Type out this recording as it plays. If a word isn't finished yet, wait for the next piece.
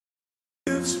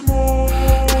No.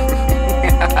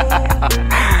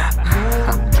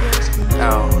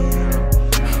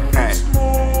 Hey.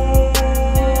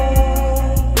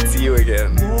 See you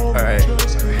again. Alright.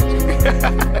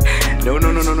 No.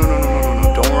 Don't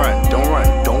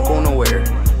run. Don't go nowhere.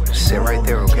 Just sit right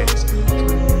there, okay?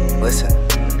 Listen.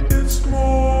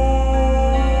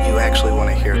 You actually want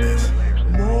to hear this.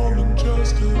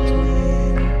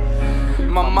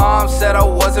 My mom said I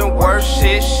wasn't worth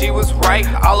shit, she was right.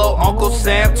 I'll owe Uncle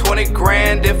Sam 20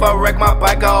 grand. If I wreck my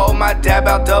bike, I owe my dad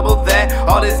about double that.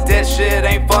 All this dead shit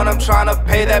ain't fun, I'm trying to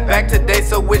pay that back today.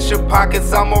 So with your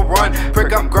pockets, I'ma run.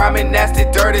 Prick, I'm grimy, nasty,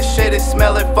 dirty shit, it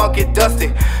smelling funky, dusty.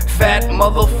 Fat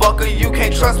motherfucker, you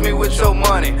can't trust me with your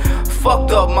money.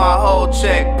 Fucked up my whole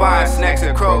check, buying snacks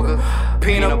at Kroger.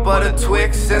 Peanut butter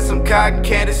Twix and some cotton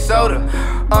candy soda.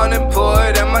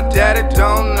 Unemployed and my daddy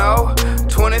don't know.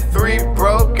 23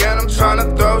 broke and I'm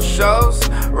tryna throw shows.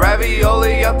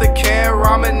 Ravioli out the can,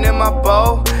 ramen in my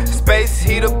bowl. Space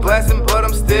heat a blessing, but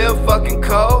I'm still fucking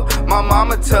cold. My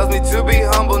mama tells me to be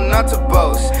humble, not to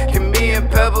boast. Can me and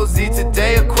Pebbles eat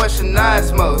today? A question I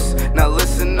ask most. Now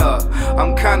listen up,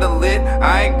 I'm kinda lit,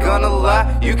 I ain't gonna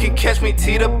lie. You can catch me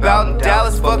teed up out in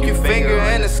Dallas, fuck your finger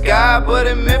in the sky. But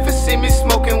in Memphis, see me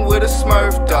smoking with a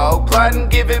Smurf dog. Plotting,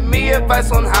 giving me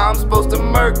advice on how I'm supposed to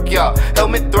murk y'all. Help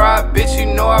me thrive, bitch, you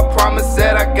know I promise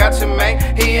that I got you, man.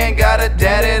 He ain't got a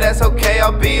daddy, that's okay,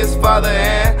 I'll be his father.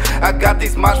 And I got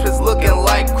these mosh pits looking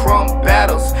like crumb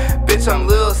battles. Bitch, I'm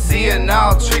Lil C and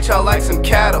I'll treat y'all like some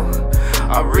cattle.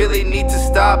 I really need to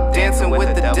stop dancing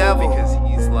with the devil, because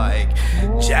he's like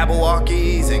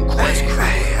Jabberwockies and Quest Crew.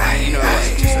 You know,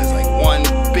 like just as like one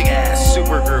big ass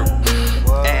super group.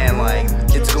 And like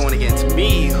it's going against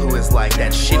me, who is like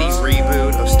that shitty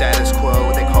reboot of Status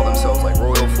Quo. They call themselves like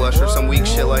Royal Flush or some weak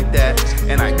shit like that.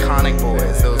 And Iconic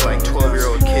Boys, those like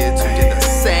 12-year-old kids who did the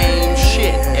same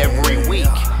shit every week.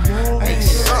 They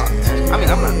sucked. I mean,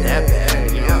 I'm not that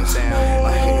bad, you know what I'm saying?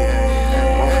 Like,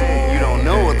 you don't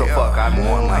know what the fuck I'm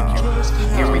on. Like,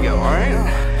 here we go,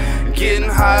 alright? Getting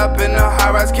high up in the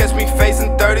high rise, catch me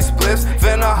facing 30 spliffs.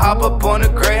 Finna hop up on the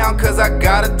Greyhound, cause I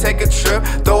gotta take a trip.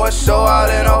 Throw a show out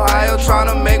in Ohio,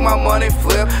 tryna make my money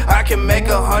flip. I can make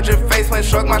 100 faceplants,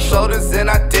 shrug my shoulders, then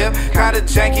I dip. Kinda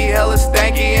janky, hella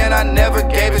stanky, and I never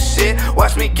gave a shit.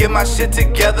 Watch me get my shit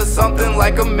together, something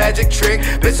like a magic trick.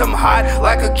 Bitch, I'm hot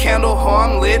like a candle, ho,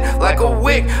 I'm lit like a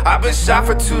wick. I've been shot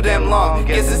for too damn long,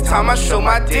 guess it's time I show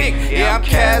my dick. Yeah, I'm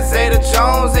Cass Zeta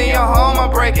Jones, in your home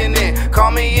I'm breaking in. Call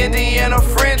me Indiana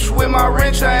French, with my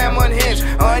wrench I am unhinged.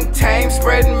 Untamed,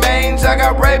 spreading mange, I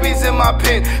got rabies in my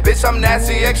pen. Bitch, I'm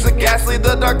nasty, extra ghastly,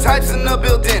 the dark types in the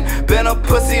building. Been a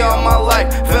pussy all my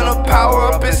life, finna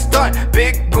power up and stunt.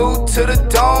 Big boot to the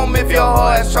dome if your hoe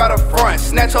ass try to front.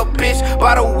 Snatch a bitch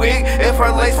by the wig if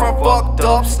her lace from fucked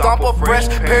up. Stomp a fresh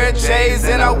pair of J's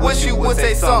and I wish you would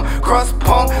say something. Crust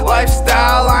punk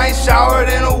lifestyle, I ain't showered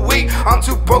in a week. I'm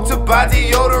too broke to buy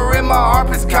deodorant, my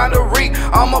armpits kinda reek.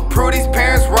 I'ma prove these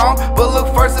parents wrong, but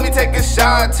look first, let me take a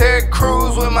shot. Terry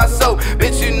Crews with my soap,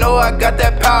 bitch, you know I got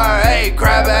that power. Hey,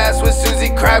 crab ass with Susie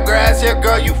Crabgrass, yeah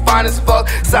girl, you fine as fuck.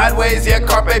 Sideways, yeah,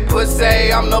 carpe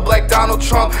pussy, I'm the black Donald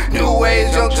Trump. New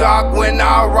age, young jock, when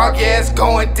I rock, yeah, it's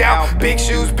going down. Big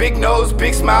shoes, big nose,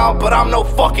 big smile, but I'm no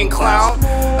fucking clown.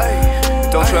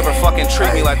 Don't you ever fucking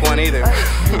treat me like one either.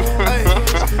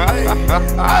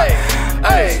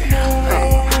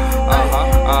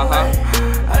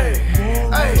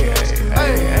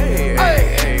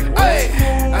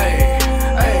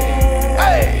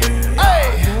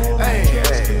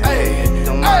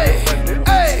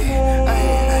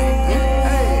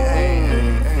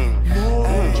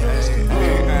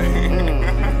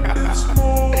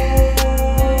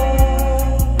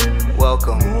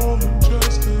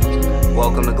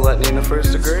 Welcome to Gluttony in the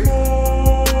First Degree.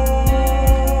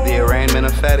 The Arraignment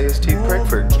of Fattius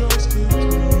Prickford.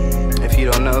 If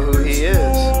you don't know who he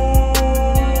is,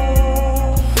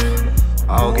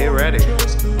 I'll get ready.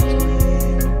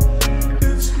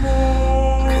 Cause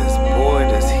boy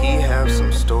does he have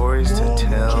some stories to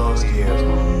tell you.